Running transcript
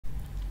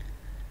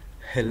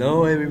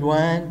Hello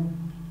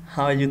everyone,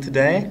 how are you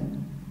today?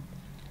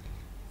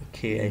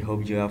 Okay, I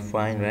hope you are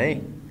fine,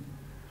 right?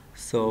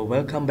 So,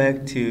 welcome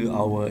back to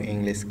our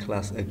English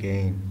class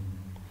again.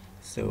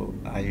 So,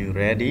 are you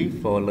ready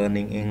for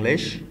learning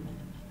English?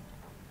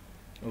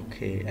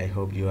 Okay, I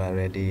hope you are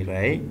ready,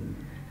 right?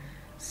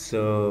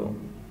 So,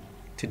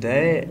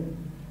 today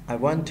I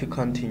want to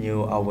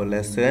continue our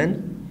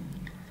lesson.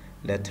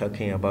 They're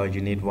talking about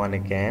Unit 1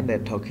 again, they're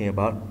talking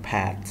about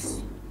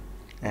pets.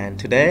 And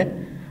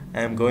today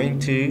I'm going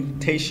to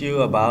teach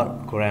you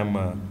about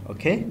grammar,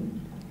 okay?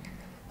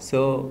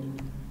 So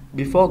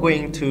before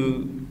going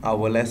to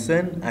our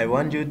lesson, I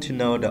want you to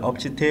know the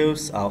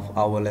objectives of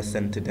our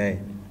lesson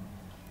today.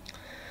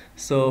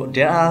 So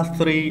there are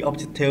three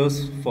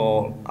objectives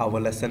for our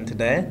lesson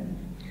today.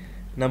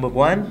 Number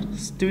one,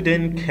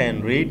 student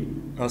can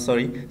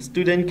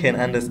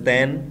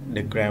understand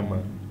the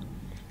grammar.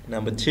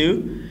 Number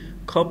two,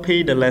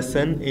 copy the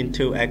lesson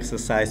into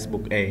exercise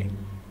book A.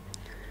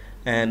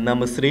 And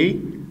number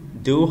three,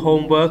 do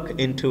homework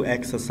into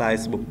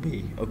exercise book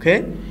B.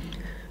 Okay?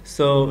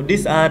 So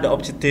these are the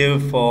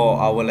objectives for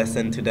our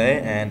lesson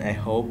today, and I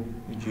hope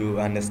you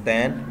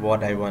understand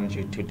what I want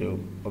you to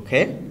do.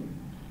 Okay?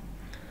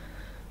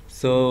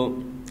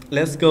 So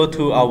let's go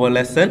to our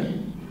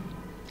lesson.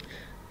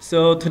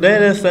 So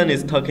today's lesson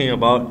is talking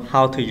about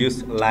how to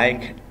use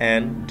like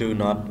and do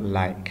not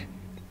like.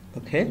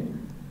 Okay?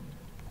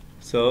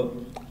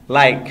 So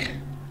like,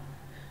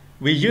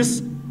 we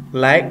use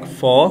like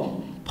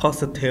for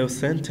positive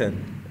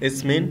sentence.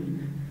 It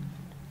means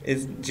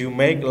is to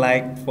make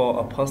like for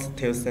a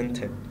positive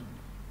sentence.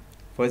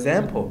 For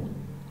example,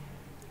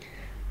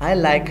 I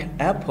like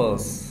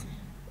apples.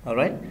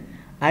 Alright?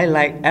 I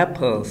like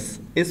apples.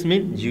 It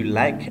means you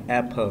like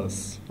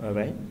apples.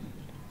 Alright?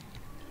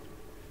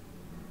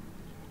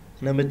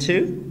 Number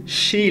two,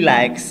 she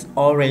likes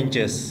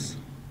oranges.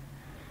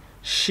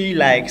 She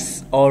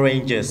likes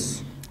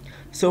oranges.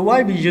 So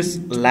why we use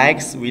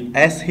likes with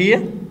S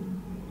here?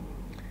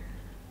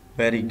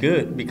 Very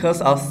good,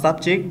 because our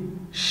subject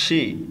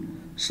she.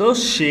 So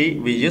she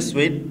we use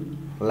with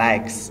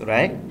likes,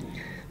 right?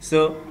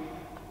 So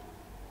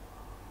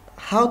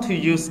how to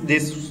use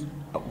this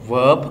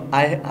verb?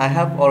 I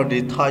have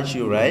already taught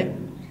you, right?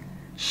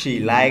 She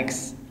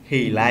likes,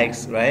 he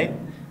likes, right?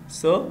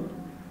 So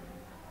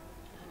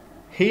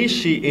he,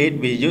 she, it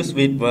we use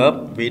with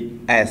verb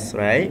with S,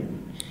 right?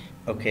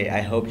 Okay,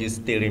 I hope you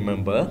still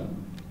remember.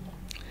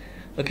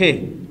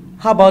 Okay,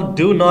 how about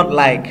do not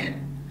like?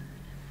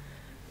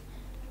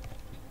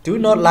 Do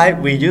not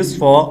like we use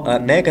for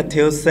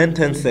negative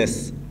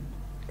sentences.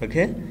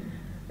 Okay,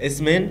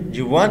 it means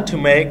you want to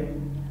make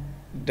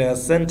the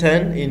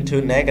sentence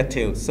into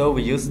negative, so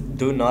we use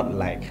do not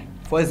like.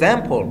 For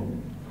example,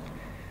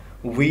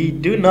 we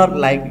do not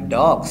like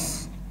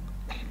dogs.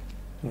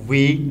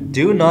 We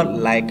do not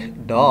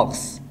like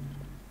dogs.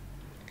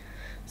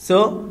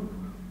 So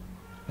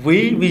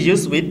we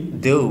use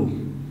with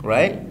do,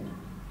 right?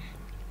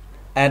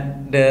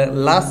 At the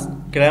last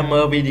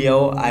grammar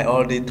video, I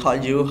already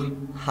taught you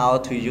how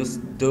to use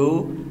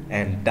do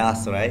and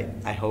does, right?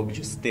 I hope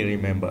you still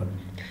remember.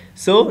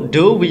 So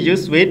do we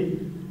use with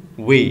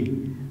we,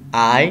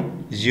 I,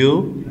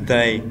 you,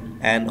 they,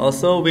 and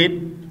also with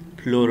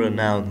plural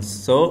nouns.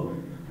 So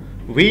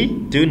we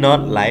do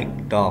not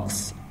like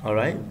dogs.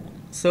 Alright?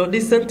 So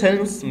this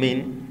sentence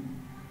means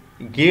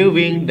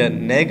giving the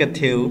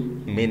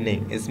negative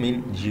meaning. It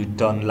means you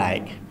don't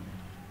like.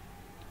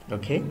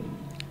 Okay?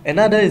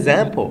 Another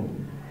example.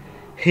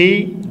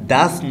 He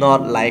does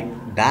not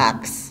like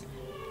dogs.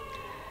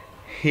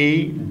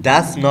 He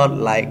does not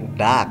like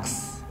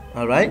dogs.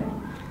 Alright?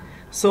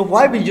 So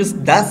why we use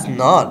does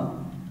not?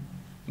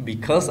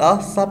 Because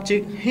of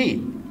subject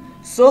he.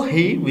 So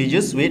he we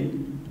use with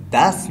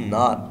does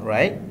not,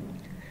 right?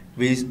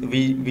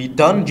 We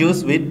don't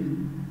use with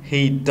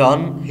he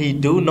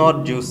do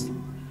not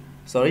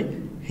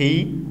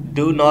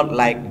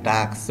like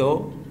dogs.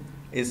 So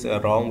it's a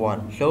wrong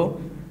one.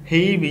 So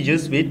he we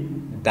use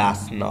with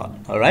does not.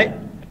 Alright?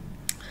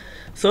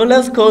 So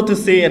let's go to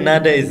see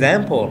another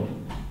example.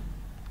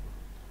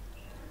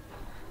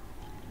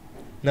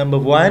 Number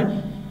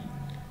one,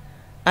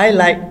 I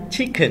like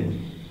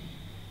chicken.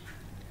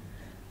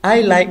 I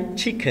like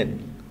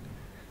chicken.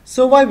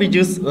 So why we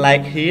use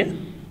like here?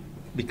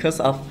 Because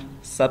of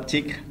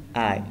subject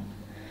I.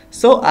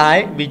 So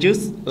I we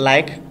use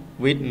like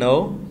with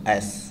no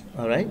S.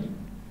 Alright?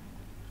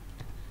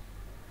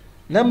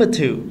 Number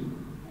two,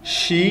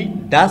 she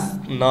does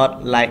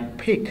not like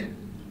pig.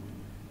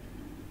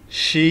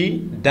 She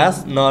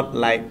does not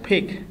like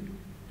pig.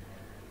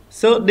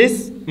 So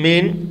this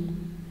means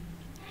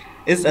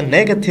it's a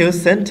negative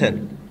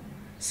sentence.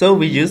 So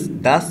we use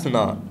does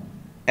not.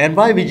 And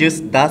why we use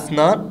does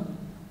not?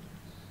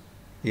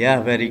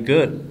 Yeah, very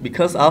good.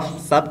 Because of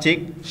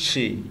subject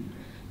she.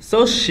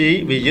 So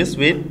she we use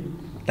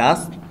with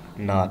does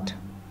not.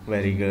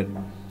 Very good.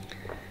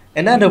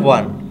 Another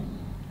one.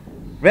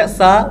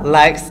 Reza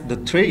likes the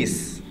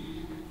trees.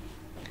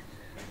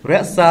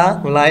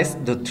 Reza likes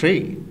the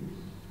tree.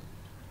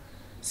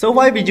 So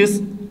why we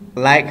use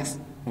likes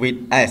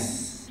with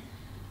S?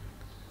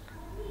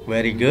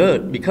 Very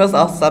good. Because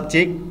of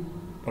subject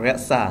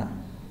rasa.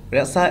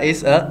 Rasa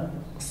is a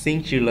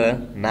singular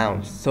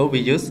noun, so we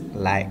use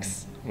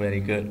likes. Very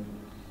good.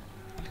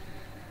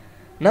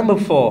 Number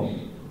 4.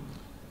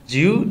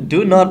 You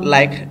do not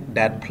like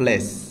that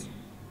place.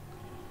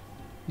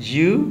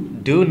 You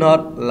do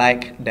not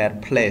like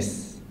that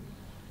place.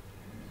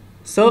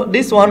 So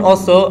this one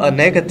also a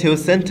negative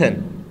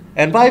sentence.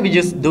 And why we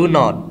use do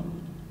not?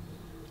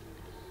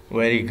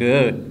 Very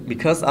good.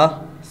 Because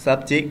of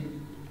subject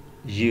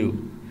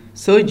you.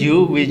 So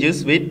you we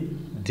use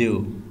with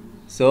do.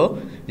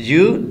 So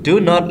you do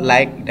not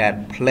like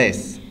that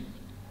place.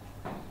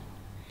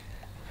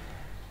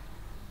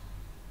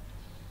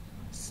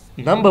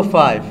 Number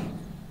 5.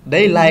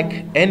 They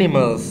like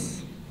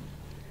animals.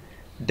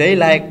 They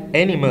like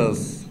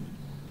animals.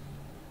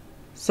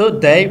 So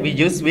they we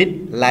use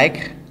with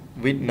like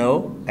with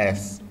no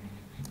s.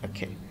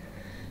 Okay.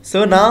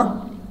 So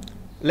now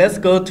let's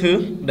go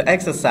to the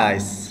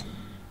exercise.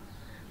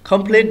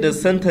 Complete the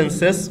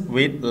sentences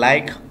with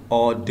like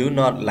or do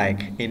not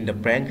like in the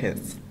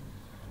brackets.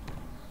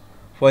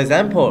 For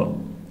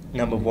example,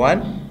 number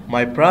 1,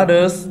 my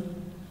brothers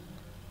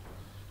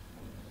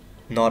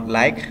not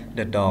like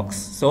the dogs.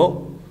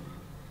 So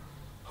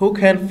who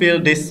can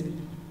fill this?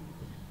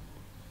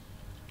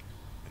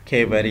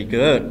 Okay, very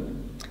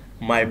good.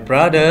 My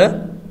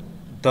brother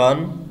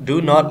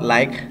do not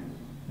like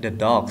the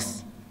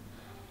dogs.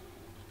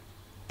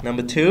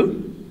 Number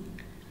 2,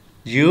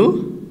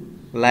 you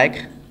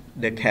like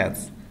the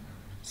cats.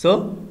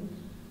 So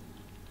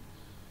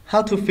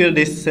how to fill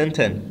this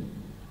sentence?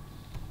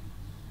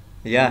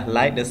 Yeah,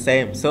 like the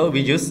same. So we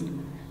use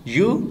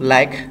you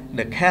like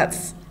the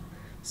cats.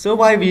 So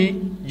why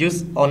we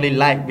use only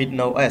like with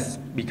no s?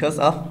 Because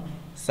of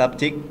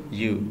subject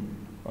you.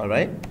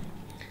 Alright.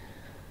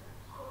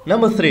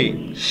 Number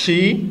 3,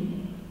 she,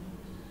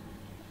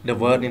 the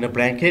word in the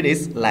bracket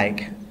is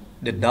like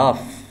the dove.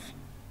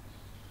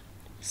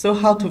 So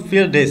how to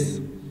fill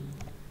this?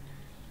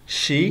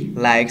 She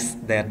likes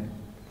the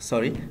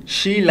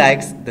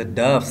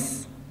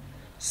doves.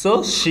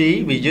 So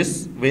she we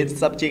use with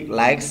subject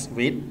likes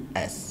with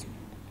s.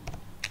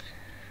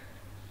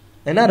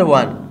 Another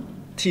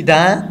one,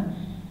 Tida,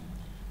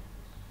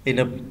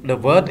 the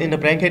word in the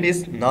bracket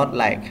is not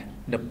like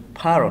the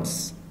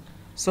parrots.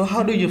 So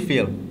how do you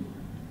feel?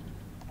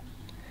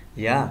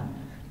 Yeah,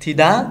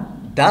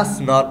 Tida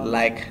does not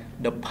like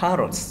the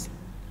parrots.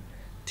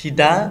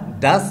 Tida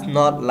does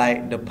not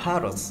like the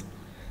parrots.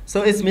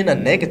 So it's mean a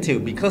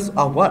negative because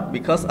of what?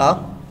 Because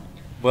of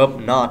verb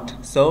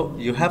not. So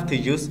you have to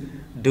use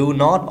do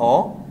not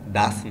or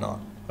does not.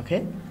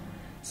 Okay?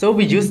 So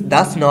we use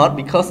does not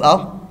because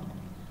of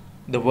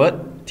the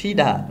word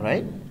Tida,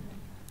 right?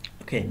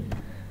 Okay.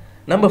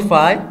 Number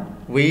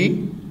 5,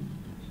 we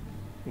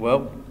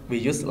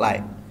use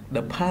like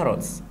the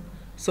parrots.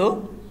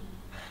 So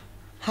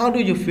how do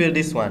you feel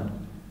this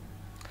one?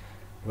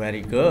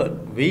 Very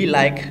good. We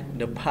like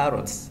the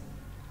parrots.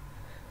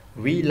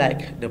 We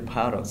like the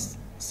parrots.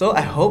 So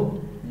I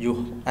hope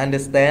you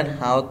understand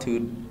how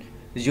to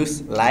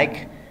use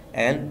like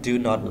and do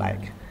not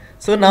like.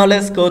 So now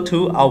let's go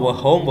to our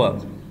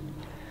homework.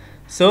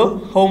 So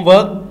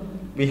homework,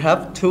 we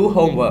have 2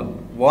 homework.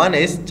 One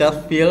is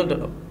just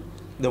fill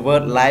the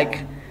word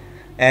like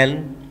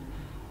and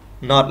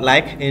not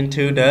like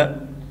into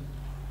the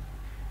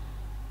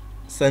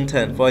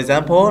sentence. For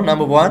example,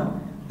 number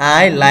 1,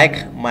 I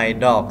like my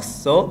dogs.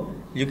 So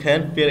you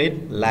can fill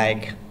it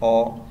like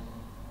or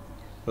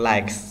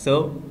likes.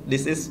 So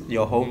this is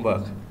your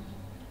homework.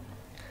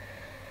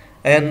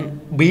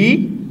 And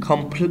B,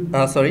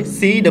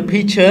 see the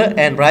picture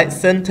and write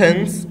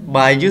sentence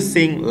by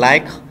using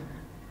like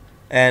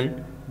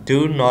and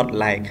do not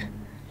like.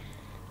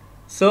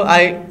 So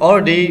I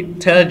already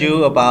tell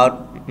you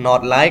about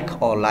not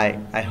like or like.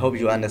 I hope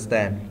you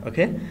understand.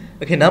 Okay.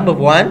 Okay. Number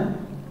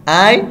 1,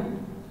 I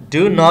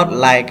do not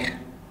like.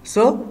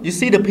 So you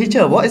see the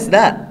picture. What is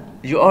that?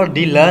 You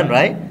already learned,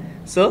 right?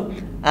 So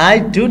I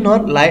do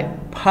not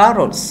like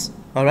parrots.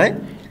 All right.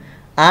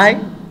 I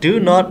do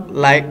not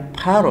like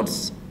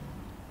parrots.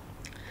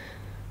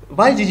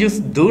 Why did you use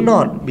do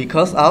not?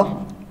 Because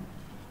of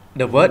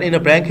the word in the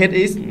bracket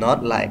is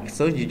not like.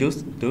 So you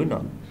use do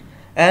not.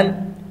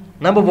 And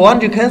number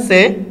 1, you can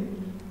say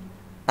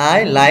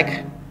I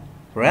like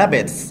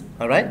rabbits.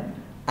 All right.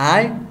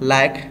 I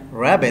like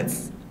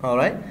rabbits. All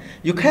right.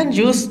 You can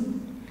use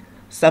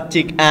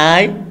subject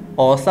I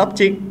or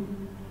subject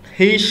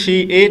he,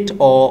 she, it,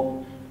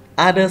 or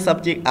other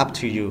subject up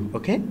to you.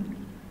 Okay.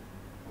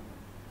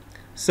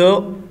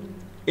 So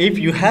if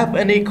you have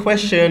any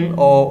question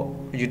or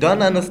you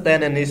don't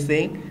understand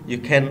anything, you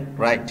can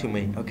write to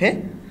me.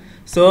 Okay.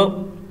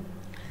 So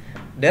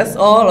that's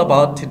all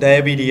about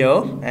today's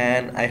video,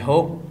 and I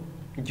hope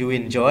you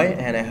enjoy,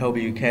 and I hope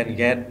you can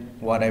get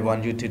what I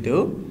want you to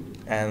do.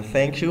 And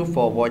thank you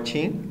for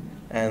watching,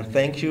 and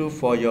thank you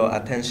for your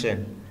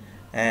attention,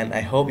 and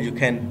I hope you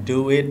can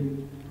do it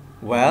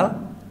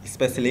well,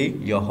 especially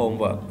your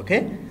homework.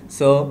 Okay.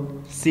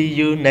 So see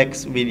you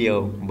next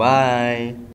video. Bye.